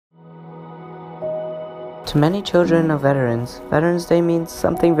To many children of veterans, Veterans Day means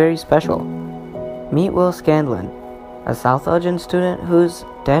something very special. Meet Will Scanlon, a South Elgin student whose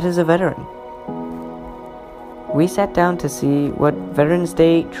dad is a veteran. We sat down to see what Veterans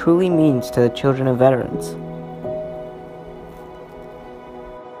Day truly means to the children of veterans.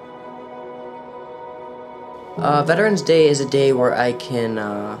 Veterans Day is a day where I can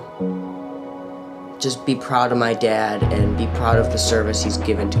just be proud of my dad and be proud of the service he's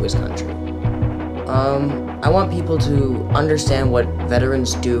given to his country. I want people to understand what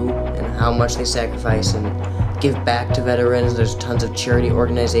veterans do and how much they sacrifice and give back to veterans. There's tons of charity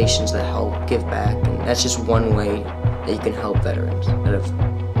organizations that help give back, and that's just one way that you can help veterans that have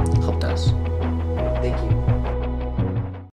helped us. Thank you.